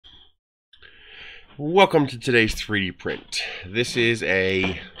Welcome to today's 3D print. This is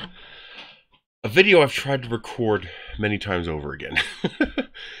a video I've tried to record many times over again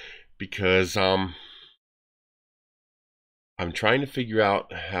because I'm trying to figure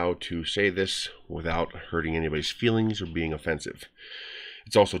out how to say this without hurting anybody's feelings or being offensive.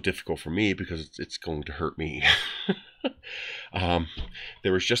 It's also difficult for me because it's going to hurt me.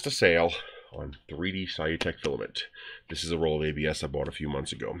 There was just a sale on 3D Solutech filament. This is a roll of ABS I bought a few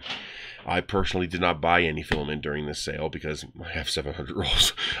months ago. I personally did not buy any filament during this sale because I have 700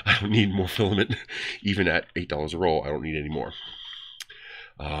 rolls. I don't need more filament. Even at $8 a roll, I don't need any more.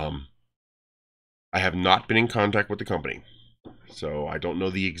 I have not been in contact with the company, so I don't know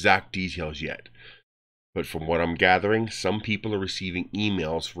the exact details yet. But from what I'm gathering, some people are receiving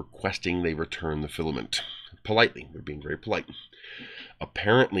emails requesting they return the filament. Politely. They're being very polite.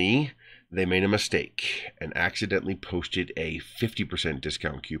 Apparently, they made a mistake and accidentally posted a 50%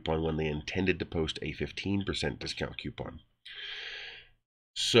 discount coupon when they intended to post a 15% discount coupon.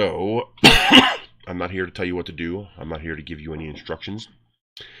 So, I'm not here to tell you what to do. I'm not here to give you any instructions.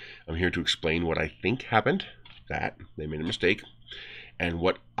 I'm here to explain what I think happened, that they made a mistake, and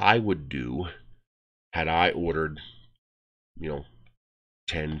what I would do had I ordered,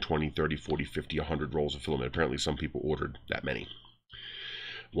 10, 20, 30, 40, 50, 100 rolls of filament. Apparently some people ordered that many.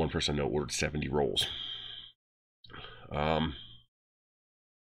 One person I know ordered 70 rolls. I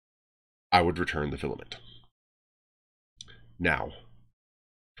would return the filament. Now,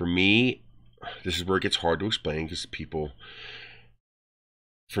 for me, this is where it gets hard to explain because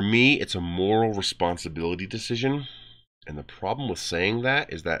for me, it's a moral responsibility decision. And the problem with saying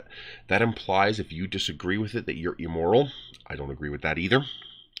that is that implies if you disagree with it that you're immoral. I don't agree with that either.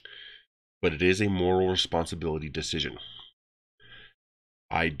 But it is a moral responsibility decision.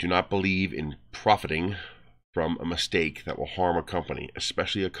 I do not believe in profiting from a mistake that will harm a company,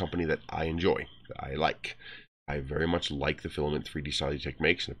 especially a company that I enjoy, that I like. I very much like the filament 3D Solutech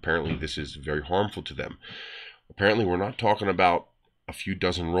makes, and apparently this is very harmful to them. Apparently we're not talking about a few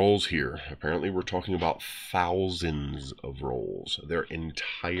dozen rolls here. Apparently we're talking about thousands of rolls. Their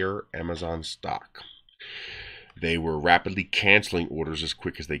entire Amazon stock. They were rapidly canceling orders as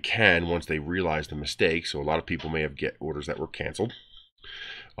quick as they can once they realized the mistake, so a lot of people may have get orders that were canceled.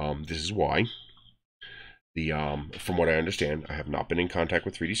 This is why. From what I understand, I have not been in contact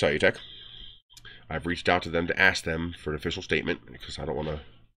with 3D Solutech. I've reached out to them to ask them for an official statement because I don't want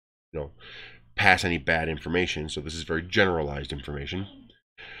to, pass any bad information. So this is very generalized information.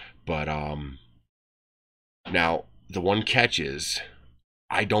 But now the one catch is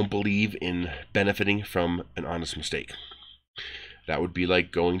I don't believe in benefiting from an honest mistake. That would be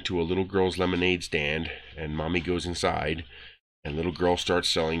like going to a little girl's lemonade stand and mommy goes inside and little girl starts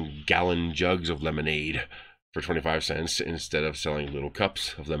selling gallon jugs of lemonade for 25 cents instead of selling little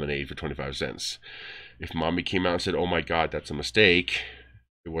cups of lemonade for 25 cents. If mommy came out and said, "Oh my God, that's a mistake.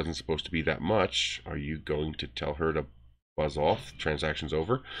 It wasn't supposed to be that much," are you going to tell her to buzz off? Transaction's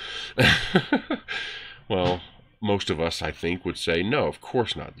over? Well, most of us, I think, would say, no, of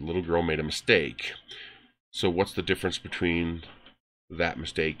course not. The little girl made a mistake. So what's the difference between that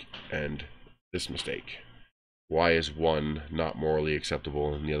mistake and this mistake? Why is one not morally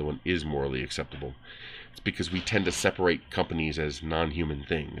acceptable and the other one is morally acceptable? It's because we tend to separate companies as non-human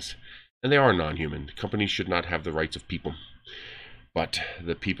things. And they are non-human. Companies should not have the rights of people. But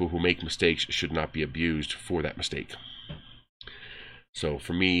the people who make mistakes should not be abused for that mistake. So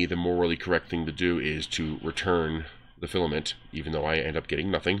for me, the morally correct thing to do is to return the filament, even though I end up getting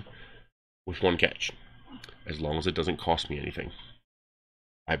nothing, with one catch, as long as it doesn't cost me anything.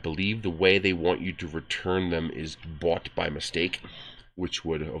 I believe the way they want you to return them is bought by mistake, which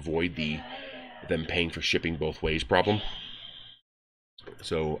would avoid them paying for shipping both ways problem.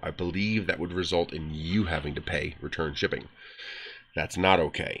 So I believe that would result in you having to pay return shipping. That's not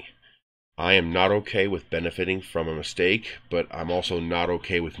okay. I am not okay with benefiting from a mistake, but I'm also not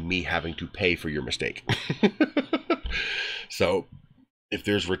okay with me having to pay for your mistake. So if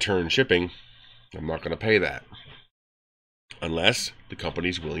there's return shipping, I'm not going to pay that unless the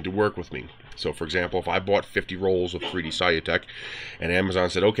company's willing to work with me. So for example, if I bought 50 rolls of 3D Solutech and Amazon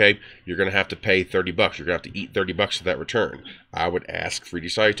said, okay, you're going to have to pay $30. You're going to have to eat $30 for that return. I would ask 3D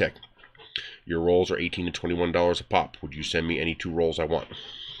Solutech, your rolls are $18 to $21 a pop. Would you send me any 2 rolls I want?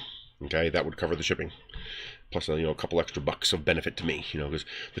 Okay, that would cover the shipping. Plus, a couple extra bucks of benefit to me, because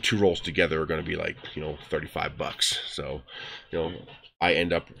the 2 rolls together are going to be like, $35. So, I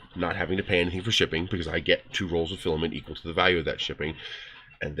end up not having to pay anything for shipping because I get 2 rolls of filament equal to the value of that shipping,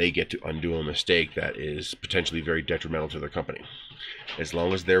 and they get to undo a mistake that is potentially very detrimental to their company. As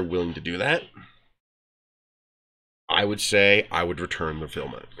long as they're willing to do that, I would say I would return the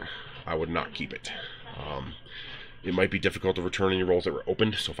filament. I would not keep it. It might be difficult to return any rolls that were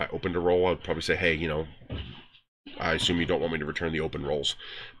opened, so if I opened a roll, I'd probably say, hey, you know, I assume you don't want me to return the open rolls,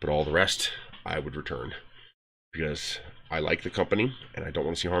 but all the rest I would return, because I like the company and I don't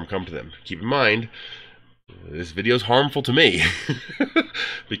want to see harm come to them. Keep in mind, this video is harmful to me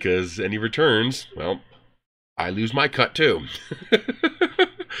because any returns, well, I lose my cut too.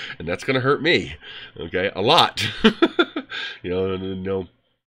 And that's going to hurt me, okay, a lot. You know,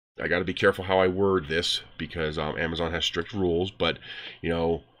 I got to be careful how I word this because Amazon has strict rules, but, you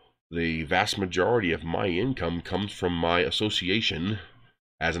know, the vast majority of my income comes from my association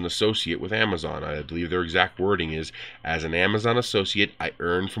as an associate with Amazon. I believe their exact wording is, as an Amazon associate, I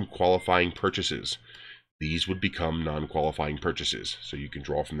earn from qualifying purchases. These would become non-qualifying purchases, so you can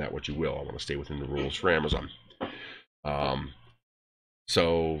draw from that what you will. I want to stay within the rules for Amazon.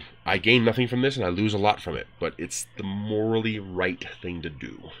 So I gain nothing from this and I lose a lot from it, but it's the morally right thing to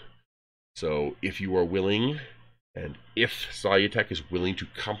do. So if you are willing, and if Solutech is willing to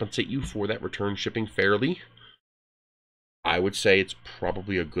compensate you for that return shipping fairly, I would say it's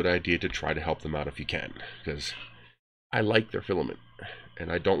probably a good idea to try to help them out if you can, because I like their filament and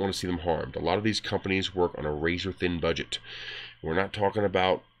I don't want to see them harmed. A lot of these companies work on a razor-thin budget. We're not talking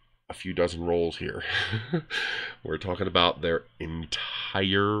about a few dozen rolls here. We're talking about their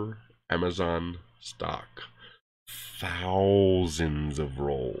entire Amazon stock. Thousands of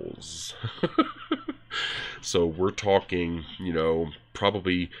rolls. So we're talking, you know,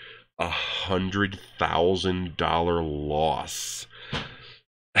 probably $100,000 loss.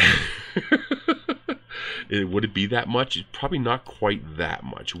 Would it be that much? It's probably not quite that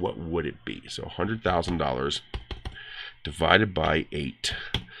much. What would it be? So $100,000 divided by 8.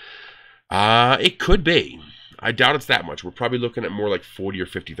 It could be. I doubt it's that much. We're probably looking at more like $40,000 or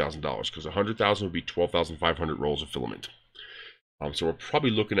 $50,000 because $100,000 would be 12,500 rolls of filament. So we're probably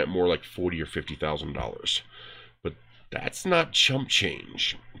looking at more like $40,000 or $50,000. But that's not chump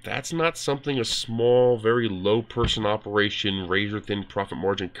change. That's not something a small, very low person operation, razor-thin profit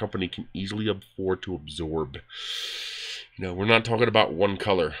margin company can easily afford to absorb. You know, we're not talking about one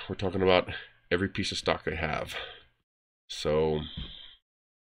color. We're talking about every piece of stock they have. So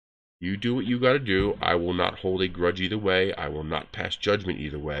you do what you got to do. I will not hold a grudge either way. I will not pass judgment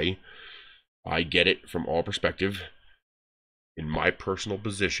either way. I get it from all perspective. In my personal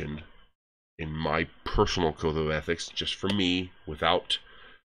position, in my personal code of ethics, just for me, without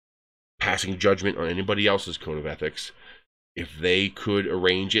passing judgment on anybody else's code of ethics, if they could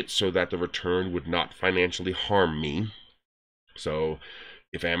arrange it so that the return would not financially harm me. So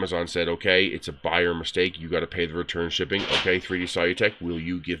if Amazon said, okay, it's a buyer mistake, you got to pay the return shipping. Okay, 3D Solutech, will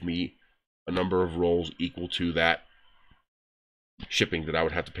you give me a number of rolls equal to that shipping that I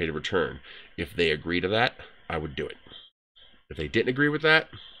would have to pay to return? If they agree to that, I would do it. If they didn't agree with that,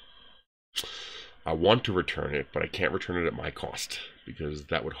 I want to return it, but I can't return it at my cost because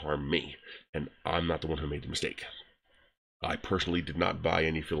that would harm me, and I'm not the one who made the mistake. I personally did not buy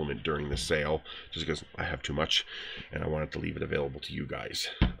any filament during the sale just because I have too much and I wanted to leave it available to you guys.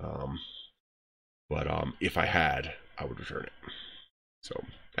 But if I had, I would return it. So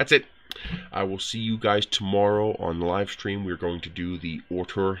that's it. I will see you guys tomorrow on the live stream. We're going to do the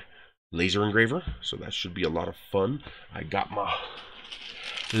Ortur laser engraver, so that should be a lot of fun. I got my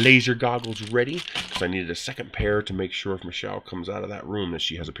laser goggles ready because I needed a second pair to make sure if Michelle comes out of that room that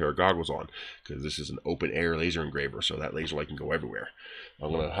she has a pair of goggles on, because this is an open air laser engraver, so that laser light can go everywhere.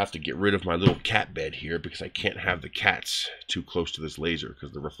 I'm gonna have to get rid of my little cat bed here because I can't have the cats too close to this laser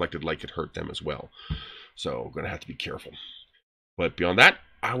because the reflected light could hurt them as well. So I'm gonna have to be careful. But beyond that,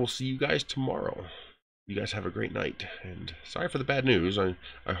 I will see you guys tomorrow. You guys have a great night, and sorry for the bad news. I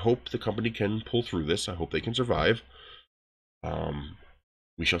hope the company can pull through this. I hope they can survive.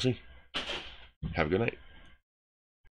 We shall see. Have a good night.